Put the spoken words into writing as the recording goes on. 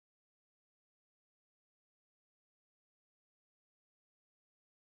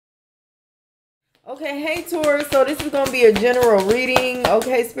Okay, hey Taurus, so this is going to be a general reading.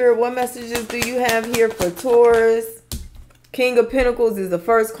 Okay, Spirit, what messages do you have here for Taurus? King of Pentacles is the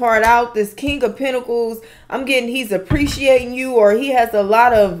first card out. This King of Pentacles, I'm getting he's appreciating you, or he has a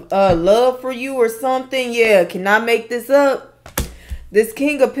lot of love for you or something. Yeah, cannot make this up. This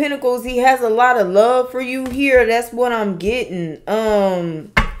King of Pentacles, he has a lot of love for you here. That's what I'm getting.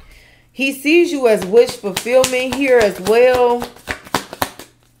 He sees you as wish fulfillment here as well.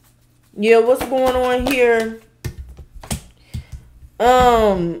 Yeah, what's going on here?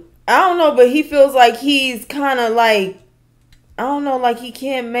 I don't know, but he feels like he's kind of like, I don't know, like he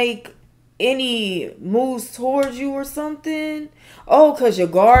can't make any moves towards you or something. Oh, because you're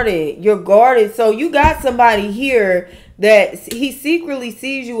guarded. You're guarded. So you got somebody here that he secretly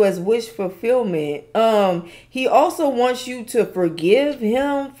sees you as wish fulfillment. He also wants you to forgive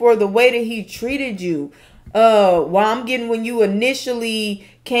him for the way that he treated you. While I'm getting when you initially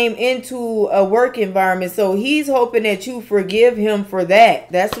came into a work environment. So he's hoping that you forgive him for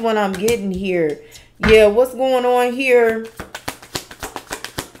that. That's what I'm getting here. Yeah, what's going on here?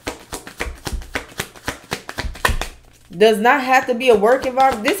 Does not have to be a work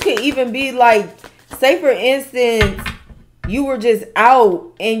environment. This could even be like, say for instance, you were just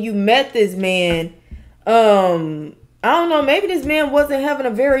out and you met this man. I don't know, maybe this man wasn't having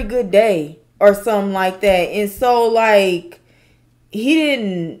a very good day or something like that. And so like he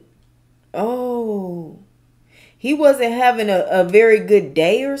didn't, he wasn't having a very good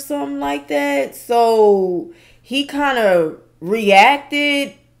day or something like that. So he kind of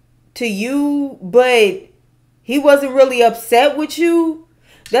reacted to you, but he wasn't really upset with you.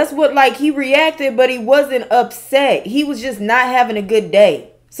 That's what, like, he reacted, but he wasn't upset. He was just not having a good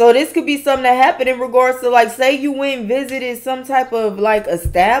day. So this could be something that happened in regards to, like, say you went and visited some type of, like,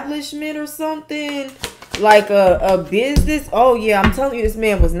 establishment or something. Like a business. Oh, yeah, I'm telling you, this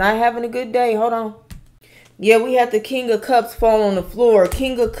man was not having a good day. Hold on. Yeah, we had the King of Cups fall on the floor.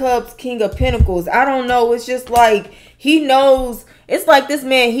 King of Cups, King of Pentacles. I don't know. It's just like he knows. It's like this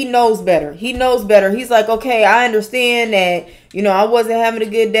man, he knows better. He knows better. He's like, okay, I understand that, you know, I wasn't having a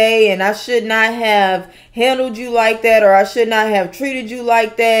good day and I should not have handled you like that, or I should not have treated you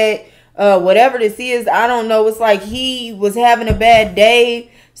like that. Whatever this is, I don't know. It's like he was having a bad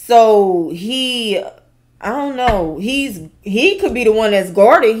day. So I don't know. He could be the one that's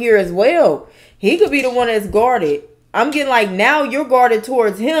guarded here as well. He could be the one that's guarded. I'm getting like now you're guarded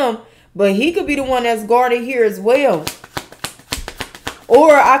towards him, but he could be the one that's guarded here as well.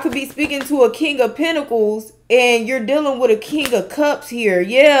 Or I could be speaking to a King of Pentacles and you're dealing with a King of Cups here.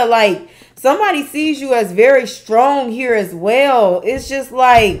 Yeah, like somebody sees you as very strong here as well. It's just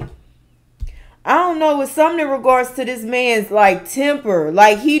like, I don't know, it's something in regards to this man's like temper.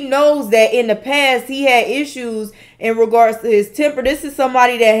 Like he knows that in the past he had issues in regards to his temper. This is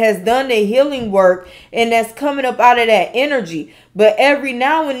somebody that has done the healing work and that's coming up out of that energy. But every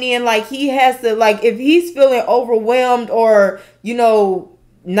now and then, like he has to, like if he's feeling overwhelmed or, you know,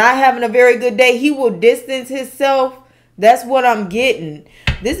 not having a very good day, he will distance himself. That's what I'm getting.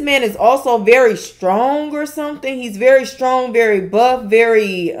 This man is also very strong or something. He's very strong, very buff,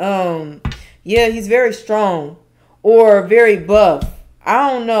 very, yeah, he's very strong or very buff. I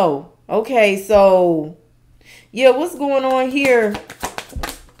don't know. Okay, so, yeah, what's going on here?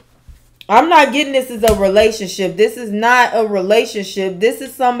 I'm not getting this as a relationship. This is not a relationship. This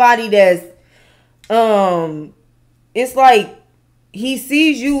is somebody that's, it's like he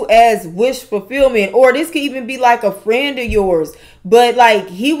sees you as wish fulfillment. Or this could even be like a friend of yours. But like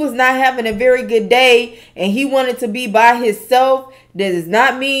he was not having a very good day and he wanted to be by himself. That does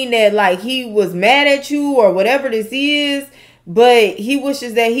not mean that like he was mad at you or whatever this is. But he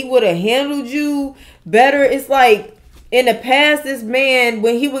wishes that he would have handled you better. It's like in the past, this man,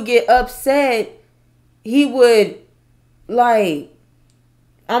 when he would get upset, he would like,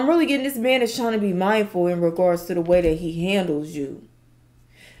 I'm really getting this man is trying to be mindful in regards to the way that he handles you.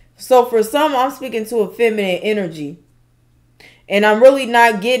 So for some, I'm speaking to a feminine energy. And I'm really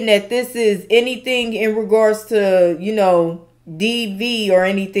not getting that this is anything in regards to, you know, DV or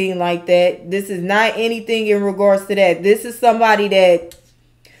anything like that. This is not anything in regards to that. This is somebody that,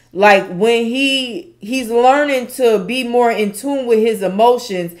 like, when he's learning to be more in tune with his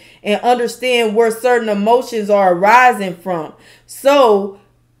emotions and understand where certain emotions are arising from. So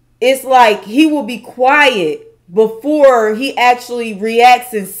it's like he will be quiet before he actually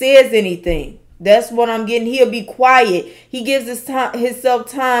reacts and says anything. That's what I'm getting. He'll be quiet. He gives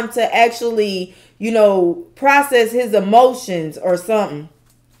himself time to actually, you know, process his emotions or something.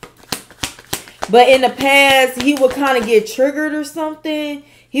 But in the past, he would kind of get triggered or something.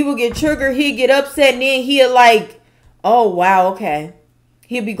 He would get triggered. He'd get upset. And then he'll like, oh, wow, okay.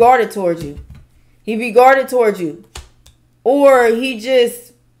 He'll be guarded towards you. He be guarded towards you. Or he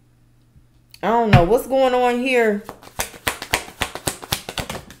just, I don't know what's going on here.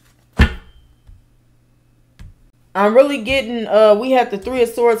 I'm really getting, we have the Three of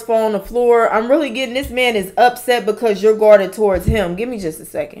Swords fall on the floor. I'm really getting this man is upset because you're guarded towards him. Give me just a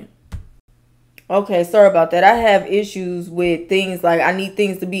second. Okay, sorry about that. I have issues with things like I need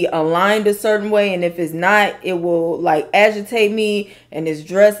things to be aligned a certain way. And if it's not, it will like agitate me. And this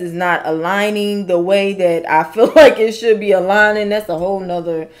dress is not aligning the way that I feel like it should be aligning. That's a whole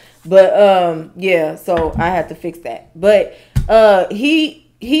nother. But yeah, so I have to fix that. But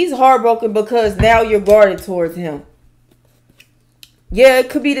he's heartbroken because now you're guarded towards him. Yeah, it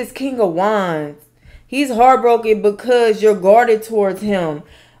could be this King of Wands. He's heartbroken because you're guarded towards him.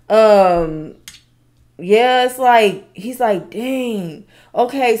 Yeah, it's like, he's like, dang.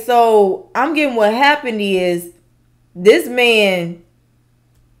 Okay, so I'm getting what happened is this man,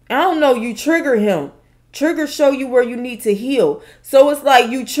 I don't know, you trigger him. Triggers show you where you need to heal. So it's like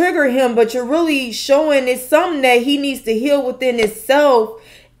you trigger him, but you're really showing it's something that he needs to heal within himself.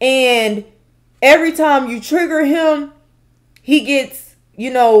 And every time you trigger him, he gets,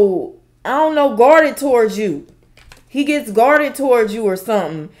 you know, I don't know, guarded towards you. He gets guarded towards you or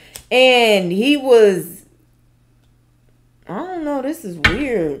something. And he was, I don't know, this is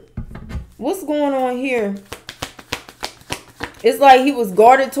weird. What's going on here? It's like he was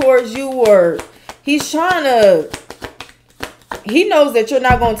guarded towards you, or he's trying to, he knows that you're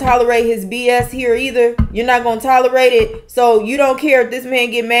not going to tolerate his BS here either. You're not going to tolerate it. So you don't care if this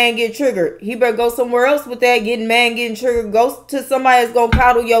man get mad and get triggered. He better go somewhere else with that, getting mad and getting triggered. Go to somebody that's going to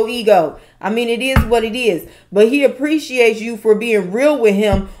coddle your ego. I mean, it is what it is. But he appreciates you for being real with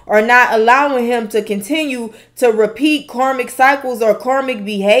him, or not allowing him to continue to repeat karmic cycles or karmic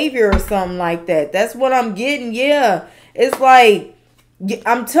behavior or something like that. That's what I'm getting. Yeah. It's like,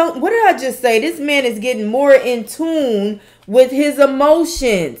 I'm telling, what did I just say? This man is getting more in tune with his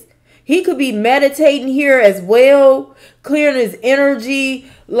emotions. He could be meditating here as well, clearing his energy.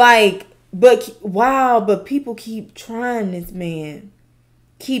 Like, but wow, but people keep trying this man.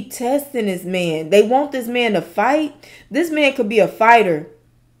 Keep testing this man. They want this man to fight. This man could be a fighter.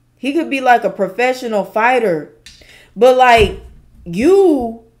 He could be like a professional fighter. But like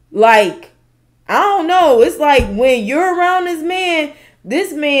you, like, I don't know. It's like when you're around this man,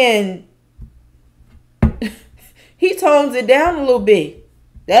 he tones it down a little bit.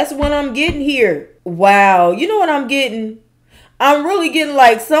 That's what I'm getting here. Wow. You know what I'm getting? I'm really getting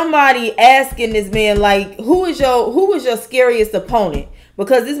like somebody asking this man, like, who is your scariest opponent?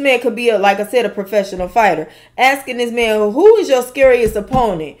 Because this man could be, like I said, a professional fighter. Asking this man, who is your scariest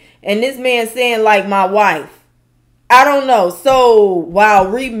opponent? And this man saying, like, my wife. I don't know. So, wow,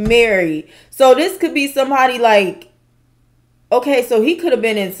 remarried. So this could be somebody like, okay, so he could have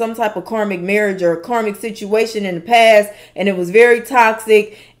been in some type of karmic marriage or karmic situation in the past, and it was very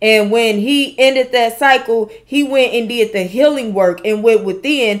toxic. And when he ended that cycle, he went and did the healing work and went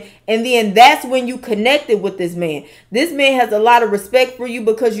within. And then that's when you connected with this man. This man has a lot of respect for you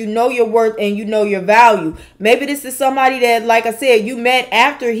because you know your worth and you know your value. Maybe this is somebody that, like I said, you met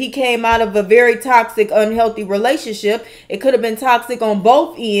after he came out of a very toxic, unhealthy relationship. It could have been toxic on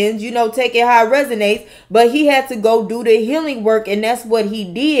both ends, you know, take it how it resonates. But he had to go do the healing work, and that's what he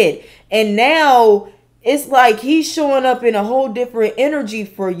did. And now it's like he's showing up in a whole different energy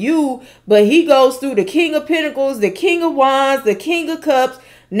for you. But he goes through the King of Pentacles, the King of Wands, the King of Cups.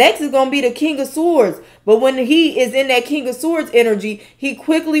 Next is going to be the King of Swords. But when he is in that King of Swords energy, he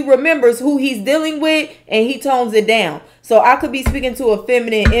quickly remembers who he's dealing with and he tones it down. So I could be speaking to a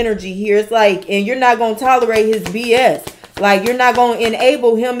feminine energy here. It's like, and you're not going to tolerate his BS. Like, you're not going to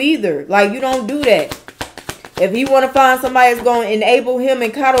enable him either. Like, you don't do that. If he want to find somebody that's going to enable him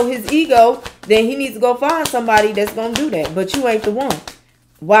and coddle his ego, then he needs to go find somebody that's going to do that. But you ain't the one.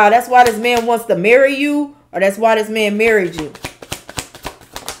 Wow, that's why this man wants to marry you, or that's why this man married you.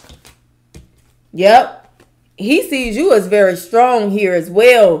 Yep. He sees you as very strong here as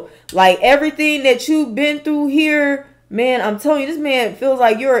well. Like everything that you've been through here, man, I'm telling you, this man feels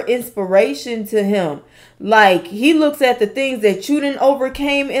like you're an inspiration to him. Like he looks at the things that you didn't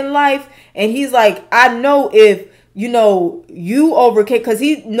overcame in life, and he's like, I know if, you know, you overcame, because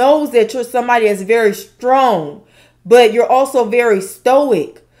he knows that you're somebody that's very strong, but you're also very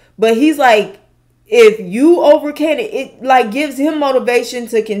stoic. But he's like, if you overcame it, it like gives him motivation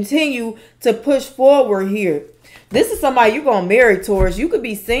to continue to push forward here. This is somebody you're going to marry, Taurus. You could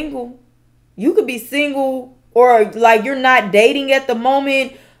be single. You could be single, or like you're not dating at the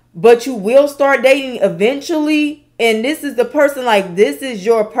moment, but you will start dating eventually. And this is the person, like this is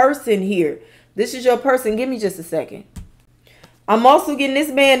your person here. This is your person. Give me just a second. I'm also getting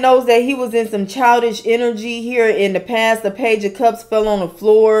this man knows that he was in some childish energy here in the past. The Page of Cups fell on the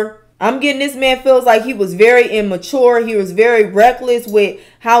floor. I'm getting this man feels like he was very immature. He was very reckless with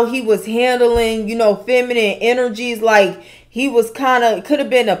how he was handling, feminine energies. Like he was could have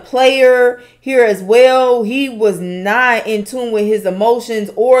been a player here as well. He was not in tune with his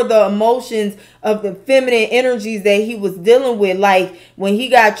emotions or the emotions of the feminine energies that he was dealing with. Like when he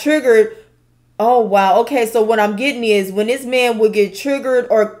got triggered. Oh, wow. Okay, so what I'm getting is when this man would get triggered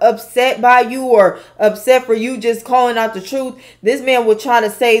or upset by you or upset for you just calling out the truth, this man would try to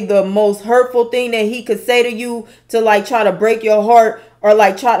say the most hurtful thing that he could say to you to like try to break your heart or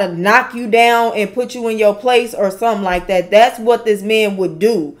like try to knock you down and put you in your place or something like that. That's what this man would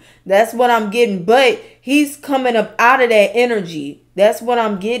do. That's what I'm getting. But he's coming up out of that energy. That's what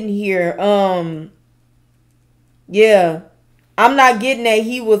I'm getting here. Yeah. I'm not getting that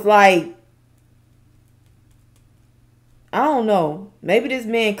he was like, I don't know. Maybe this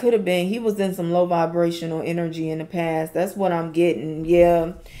man could have been. He was in some low vibrational energy in the past. That's what I'm getting.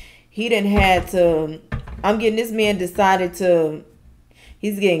 Yeah. He didn't had to. I'm getting this man decided to.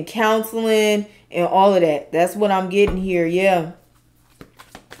 He's getting counseling and all of that. That's what I'm getting here. Yeah.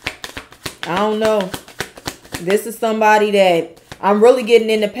 I don't know. This is somebody that I'm really getting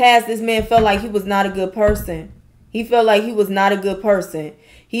in the past. This man felt like he was not a good person. He felt like he was not a good person.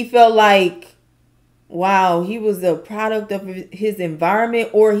 He felt like, wow, he was a product of his environment,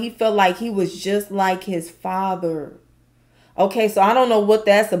 or he felt like he was just like his father. Okay, so I don't know what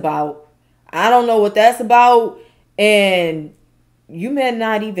that's about. I don't know what that's about. And you may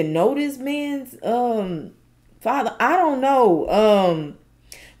not even know this man's father. I don't know.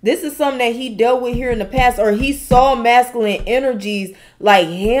 This is something that he dealt with here in the past, or he saw masculine energies like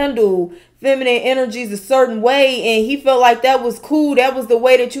handle feminine energies a certain way, and he felt like that was cool. That was the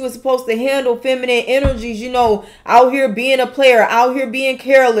way that you were supposed to handle feminine energies, out here being a player, out here being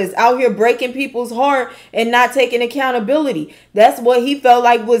careless, out here breaking people's heart and not taking accountability. That's what he felt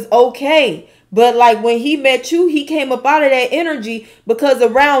like was okay. But like when he met you, he came up out of that energy because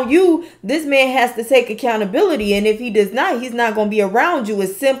around you, this man has to take accountability. And if he does not, he's not going to be around you.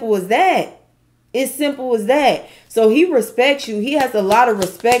 As simple as that. It's simple as that. So he respects you. He has a lot of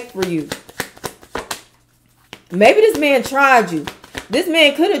respect for you. Maybe this man tried you. This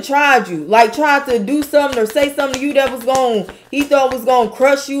man could have tried you. Like tried to do something or say something to you that he thought was going to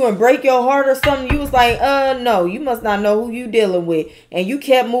crush you and break your heart or something. You was like, no, you must not know who you dealing with. And you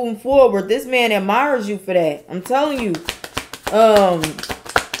kept moving forward. This man admires you for that. I'm telling you.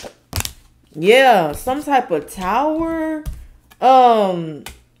 Yeah, some type of tower. Oh,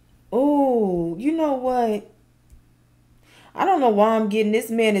 you know what? I don't know why I'm getting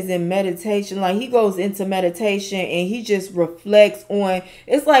this man is in meditation. Like he goes into meditation and he just reflects on.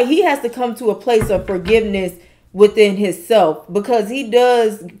 It's like he has to come to a place of forgiveness within himself because he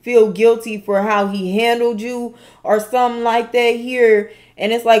does feel guilty for how he handled you or something like that here.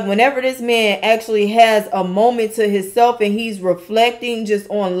 And it's like whenever this man actually has a moment to himself and he's reflecting just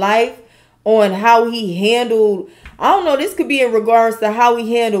on life, on how he handled, I don't know, this could be in regards to how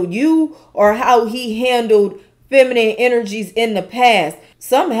he handled you or how he handled feminine energies in the past.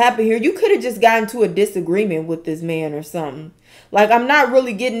 Something happened here. You could have just gotten to a disagreement with this man or something. Like, I'm not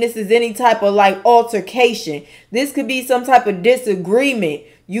really getting this as any type of like altercation. This could be some type of disagreement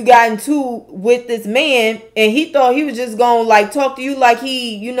you got into with this man, and he thought he was just gonna like talk to you like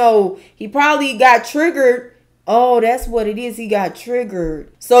he probably got triggered. Oh, that's what it is. He got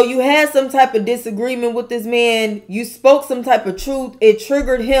triggered. So you had some type of disagreement with this man. You spoke some type of truth. It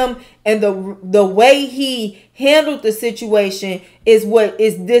triggered him. And the way he handled the situation is what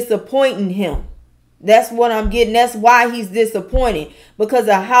is disappointing him. That's what I'm getting. That's why he's disappointed. Because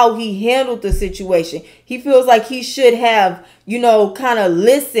of how he handled the situation. He feels like he should have, kind of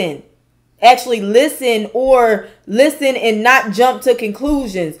listened. Actually listen and not jump to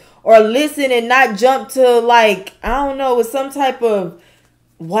conclusions. Or listen and not jump to like, I don't know, it's some type of,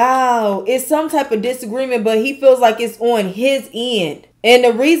 it's some type of disagreement, but he feels like it's on his end. And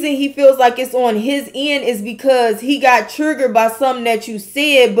the reason he feels like it's on his end is because he got triggered by something that you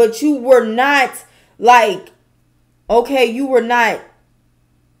said, but you were not like, okay, you were not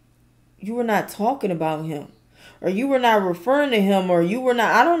talking about him. Or you were not referring to him, or you were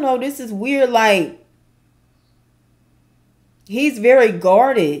not, I don't know, this is weird, like, he's very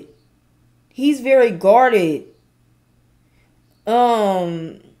guarded. He's very guarded.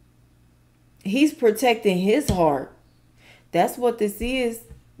 He's protecting his heart. That's what this is.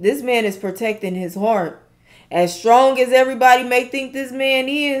 This man is protecting his heart. As strong as everybody may think this man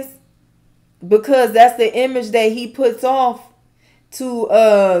is, because that's the image that he puts off to,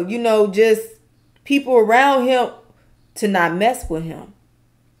 just people around him. to not mess with him.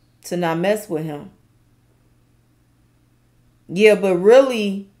 To not mess with him. Yeah, but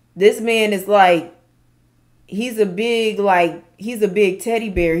really, this man is like, he's a big teddy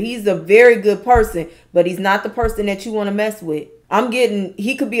bear. He's a very good person, but he's not the person that you want to mess with.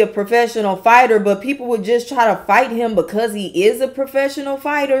 He could be a professional fighter, but people would just try to fight him because he is a professional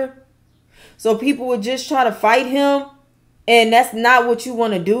fighter. So people would just try to fight him, and that's not what you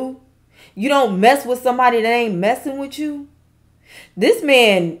want to do. You don't mess with somebody that ain't messing with you. This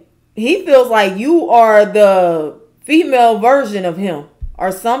man, he feels like you are the female version of him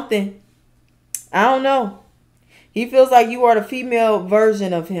or something. I don't know. He feels like you are the female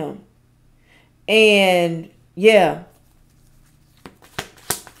version of him. And yeah.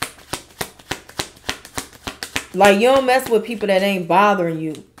 Like, you don't mess with people that ain't bothering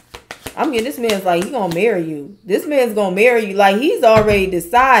you. I mean, this man's like, he gonna marry you. This man's gonna marry you. Like, he's already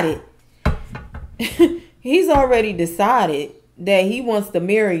decided. He's already decided that he wants to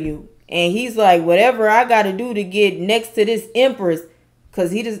marry you. And he's like, whatever I gotta do to get next to this empress.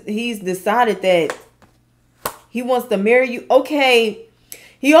 Because he's decided that he wants to marry you. Okay.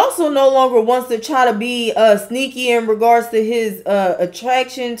 He also no longer wants to try to be sneaky in regards to his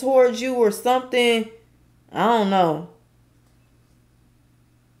attraction towards you or something. I don't know.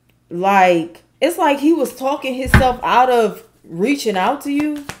 Like, it's like he was talking himself out of reaching out to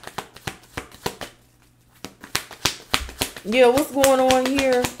you. Yeah, what's going on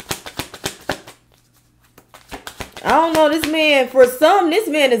here? I don't know. This man, for some, this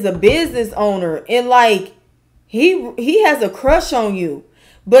man is a business owner. And like, he has a crush on you.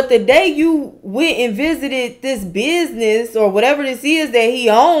 But the day you went and visited this business or whatever this is that he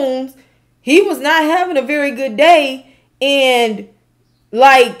owns, he was not having a very good day. And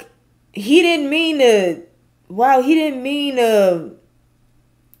like, he didn't mean to,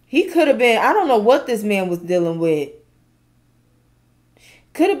 he could have been, I don't know what this man was dealing with.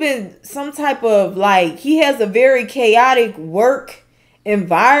 Could have been some type of, like, he has a very chaotic work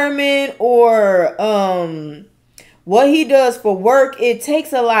environment, or what he does for work, it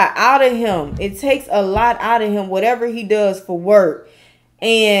takes a lot out of him. It takes a lot out of him, whatever he does for work.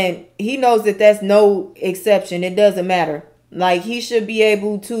 And he knows that that's no exception. It doesn't matter. Like, he should be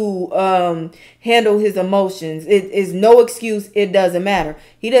able to handle his emotions. It is no excuse. It doesn't matter.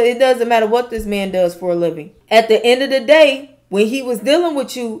 It doesn't matter what this man does for a living. At the end of the day, when he was dealing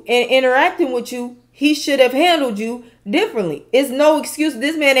with you and interacting with you, he should have handled you differently. It's no excuse.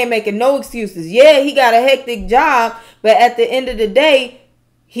 This man ain't making no excuses. Yeah, he got a hectic job, but at the end of the day,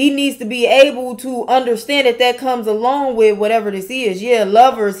 he needs to be able to understand that that comes along with whatever this is. Yeah,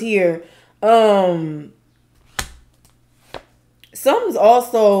 lovers here. Something's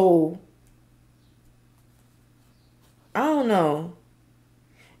also, I don't know.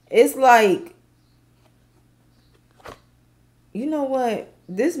 It's like, you know what?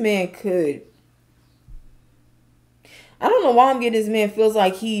 This man could, I don't know why I'm getting this man feels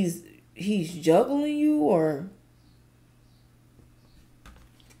like he's juggling you, or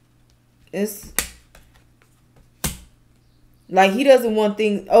it's like he doesn't want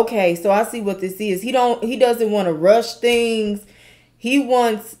things. Okay, so I see what this is. He doesn't want to rush things. He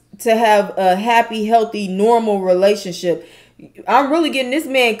wants to have a happy, healthy, normal relationship. I'm really getting this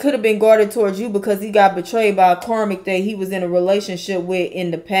man could have been guarded towards you because he got betrayed by a karmic that he was in a relationship with in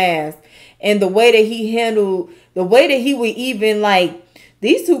the past. And the way that he handled, the way that he would even, like,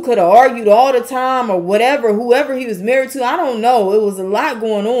 these two could have argued all the time or whatever, whoever he was married to. I don't know. It was a lot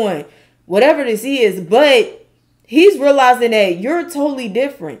going on, whatever this is. But he's realizing that you're totally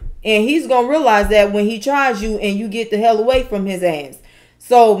different. And he's going to realize that when he tries you and you get the hell away from his ass.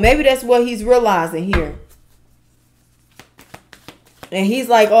 So maybe that's what he's realizing here. And he's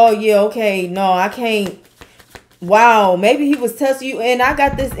like, oh, yeah, okay, no, I can't. Wow, maybe he was testing you. And I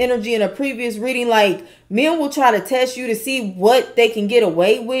got this energy in a previous reading. Like, men will try to test you to see what they can get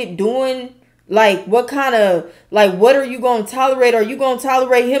away with doing. Like, what kind of, like, what are you going to tolerate? Are you going to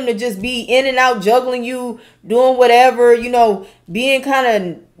tolerate him to just be in and out, juggling you, doing whatever, you know, being kind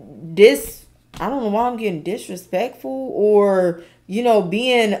of I don't know why I'm getting disrespectful, or, you know,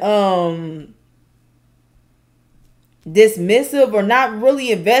 being dismissive, or not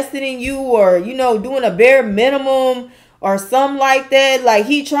really invested in you, or, you know, doing a bare minimum or something like that. Like,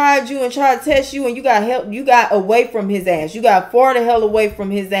 he tried you and tried to test you, and you got help. You got away from his ass. You got far the hell away from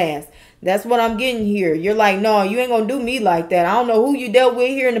his ass. That's what I'm getting here. You're like, no, you ain't gonna do me like that. I don't know who you dealt with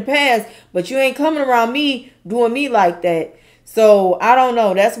here in the past, but you ain't coming around me doing me like that. So I don't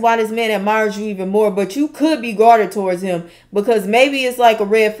know. That's why this man admires you even more. But you could be guarded towards him, because maybe it's like a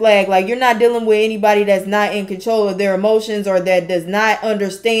red flag. Like, you're not dealing with anybody that's not in control of their emotions, or that does not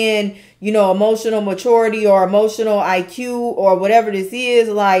understand, you know, emotional maturity or emotional IQ or whatever this is.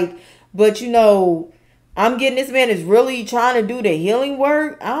 Like, but you know, I'm getting this man is really trying to do the healing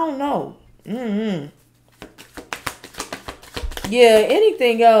work. I don't know. Yeah,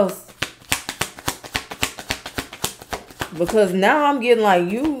 anything else? Because now I'm getting like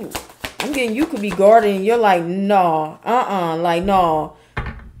I'm getting you could be guarded and you're like, no, like, no.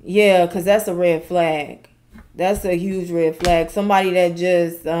 Yeah, because that's a red flag. That's a huge red flag. Somebody that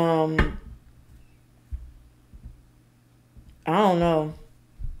just, I don't know.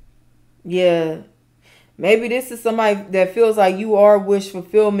 Yeah. Maybe this is somebody that feels like you are wish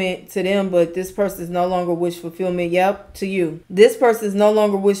fulfillment to them, but this person is no longer wish fulfillment, yep, to you. This person is no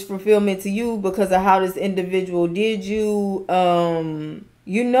longer wish fulfillment to you because of how this individual did you.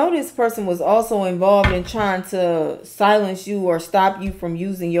 You know, this person was also involved in trying to silence you or stop you from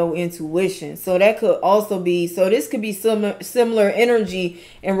using your intuition. So that could also be, so this could be similar energy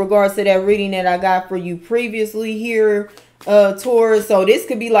in regards to that reading that I got for you previously here, Taurus. So this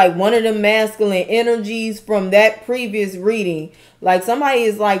could be like one of the masculine energies from that previous reading. Like, somebody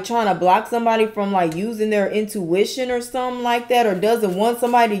is like trying to block somebody from like using their intuition or something like that, or doesn't want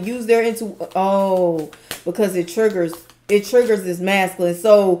somebody to use their because it triggers this masculine.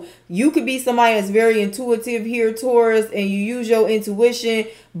 So you could be somebody that's very intuitive here, Taurus, and you use your intuition,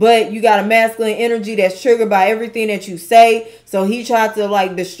 but you got a masculine energy that's triggered by everything that you say. So he tried to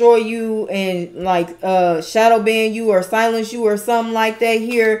like destroy you and like shadow ban you or silence you or something like that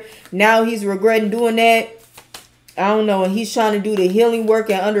here. Now he's regretting doing that. I don't know. And he's trying to do the healing work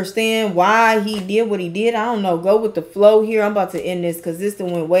and understand why he did what he did. I don't know. Go with the flow here. I'm about to end this because this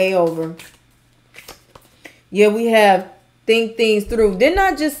one went way over. Yeah, we have think things through. Didn't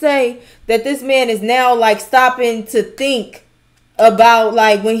I just say that this man is now like stopping to think about,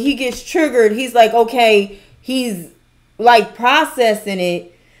 like, when he gets triggered, he's like, okay, he's like processing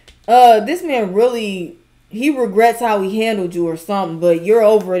it. This man really, he regrets how he handled you or something, but you're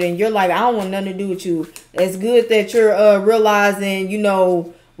over it and you're like, I don't want nothing to do with you. It's good that you're realizing, you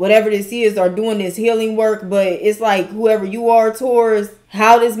know, whatever this is, or doing this healing work, but it's like whoever you are, Taurus,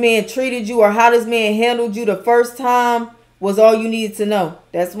 how this man treated you or how this man handled you the first time was all you needed to know.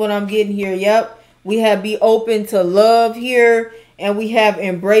 That's what I'm getting here. Yep. We have be open to love here, and we have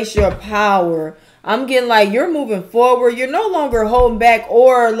embrace your power. I'm getting like you're moving forward. You're no longer holding back,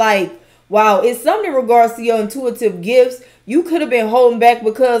 or like, wow, it's something in regards to your intuitive gifts. You could have been holding back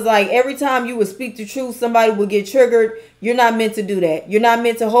because like every time you would speak the truth, somebody would get triggered. You're not meant to do that. You're not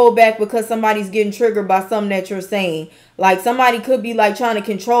meant to hold back because somebody's getting triggered by something that you're saying. Like, somebody could be like trying to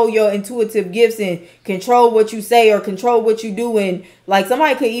control your intuitive gifts and control what you say or control what you do. And like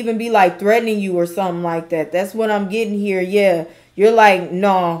somebody could even be like threatening you or something like that. That's what I'm getting here. Yeah. You're like,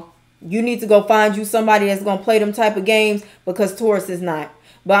 no, you need to go find you somebody that's going to play them type of games, because Taurus is not.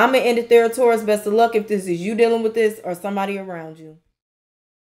 But I'm going to end it there, Taurus. Best of luck if this is you dealing with this or somebody around you.